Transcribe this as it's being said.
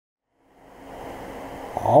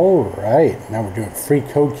Alright, now we're doing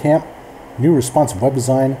freeCodeCamp, new responsive web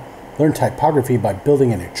design, learn typography by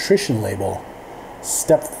building a nutrition label,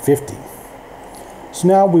 step 50. So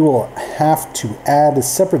now we will have to add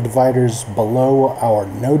separate dividers below our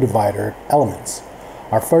no divider elements.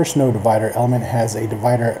 Our first no divider element has a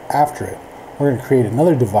divider after it. We're going to create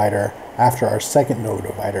another divider after our second no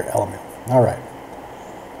divider element. Alright,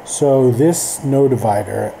 so this no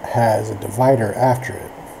divider has a divider after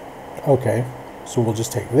it. Okay, so we'll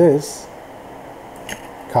just take this,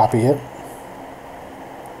 copy it,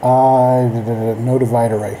 no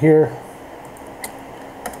divider right here,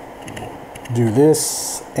 do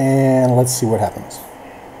this, and let's see what happens.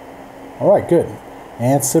 Alright, good,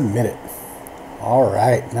 and submit it.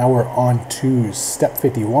 Alright, now we're on to step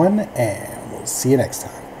 51, and we'll see you next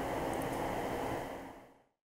time.